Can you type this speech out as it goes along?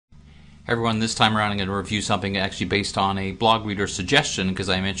Everyone, this time around I'm going to review something actually based on a blog reader suggestion, because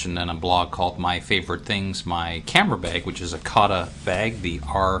I mentioned in a blog called My Favorite Things my camera bag, which is a Kata bag, the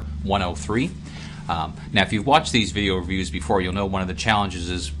R103. Now if you've watched these video reviews before, you'll know one of the challenges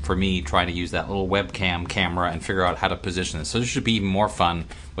is for me trying to use that little webcam camera and figure out how to position it. So this should be even more fun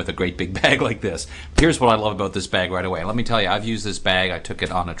with a great big bag like this. But here's what I love about this bag right away. Let me tell you, I've used this bag. I took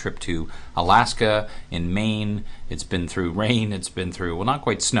it on a trip to Alaska, in Maine. It's been through rain, it's been through, well, not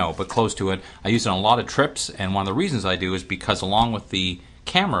quite snow, but close to it. I use it on a lot of trips, and one of the reasons I do is because along with the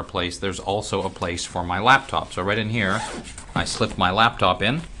camera place, there's also a place for my laptop. So right in here, I slip my laptop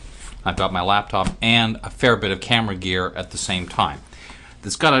in. I've got my laptop and a fair bit of camera gear at the same time.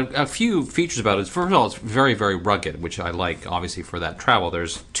 It's got a few features about it. First of all, it's very, very rugged, which I like, obviously, for that travel.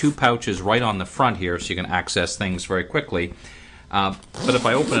 There's two pouches right on the front here, so you can access things very quickly. But if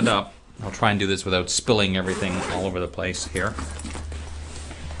I open it up, I'll try and do this without spilling everything all over the place here.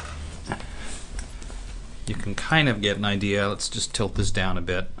 You can kind of get an idea. Let's just tilt this down a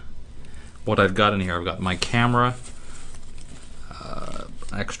bit. What I've got in here, I've got my camera,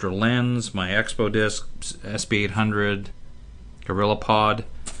 extra lens, my Expo disc, SB800, Gorilla Pod,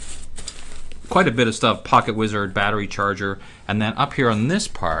 quite a bit of stuff, Pocket Wizard, battery charger, and then up here on this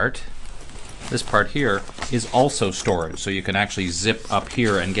part here is also storage, so you can actually zip up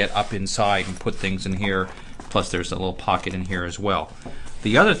here and get up inside and put things in here, plus there's a little pocket in here as well.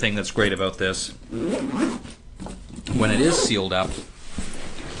 The other thing that's great about this, when it is sealed up,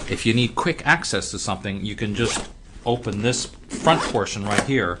 if you need quick access to something, you can just open this front portion right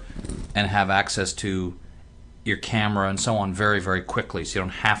here and have access to your camera and so on very, very quickly, so you don't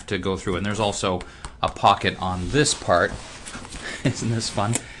have to go through. And there's also a pocket on this part. Isn't this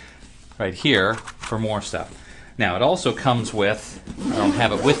fun? Right here for more stuff. Now it also comes with, I don't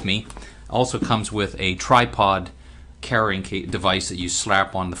have it with me, also comes with a tripod carrying device that you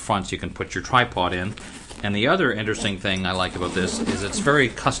slap on the front so you can put your tripod in. And the other interesting thing I like about this is it's very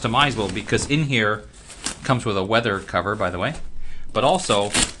customizable, because in here comes with a weather cover, by the way, but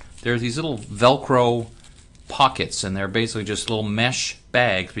also there's these little Velcro pockets, and they're basically just little mesh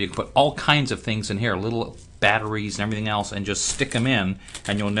bags, but you can put all kinds of things in here, little batteries and everything else, and just stick them in,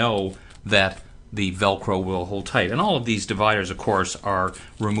 and you'll know that the Velcro will hold tight. And all of these dividers, of course, are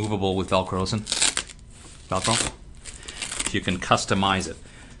removable with Velcro. Listen, Velcro. So you can customize it.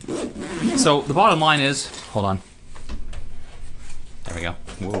 So the bottom line is, hold on. There we go.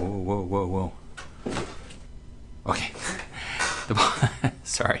 Whoa, whoa, whoa, whoa. Okay.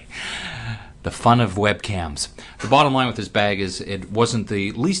 Sorry. The fun of webcams. The bottom line with this bag is it wasn't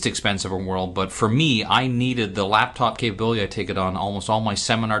the least expensive in the world, but for me, I needed the laptop capability. I take it on almost all my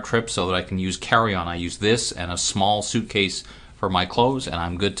seminar trips so that I can use carry-on. I use this and a small suitcase for my clothes, and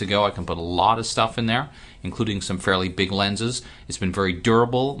I'm good to go. I can put a lot of stuff in there, including some fairly big lenses. It's been very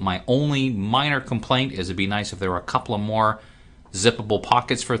durable. My only minor complaint is it'd be nice if there were a couple of more zippable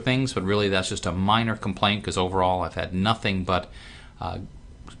pockets for things, but really that's just a minor complaint, because overall I've had nothing but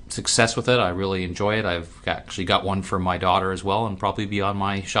success with it. I really enjoy it. I've actually got one for my daughter as well, and probably be on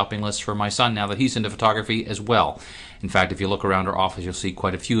my shopping list for my son now that he's into photography as well. In fact, if you look around our office, you'll see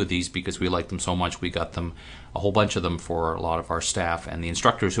quite a few of these, because we like them so much. We got them, a whole bunch of them, for a lot of our staff and the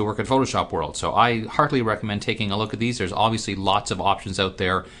instructors who work at Photoshop World. So I heartily recommend taking a look at these. There's obviously lots of options out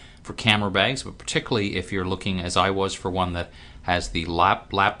there for camera bags, but particularly if you're looking, as I was, for one that has the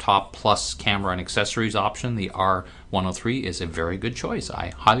laptop plus camera and accessories option, the R103 is a very good choice.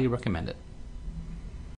 I highly recommend it.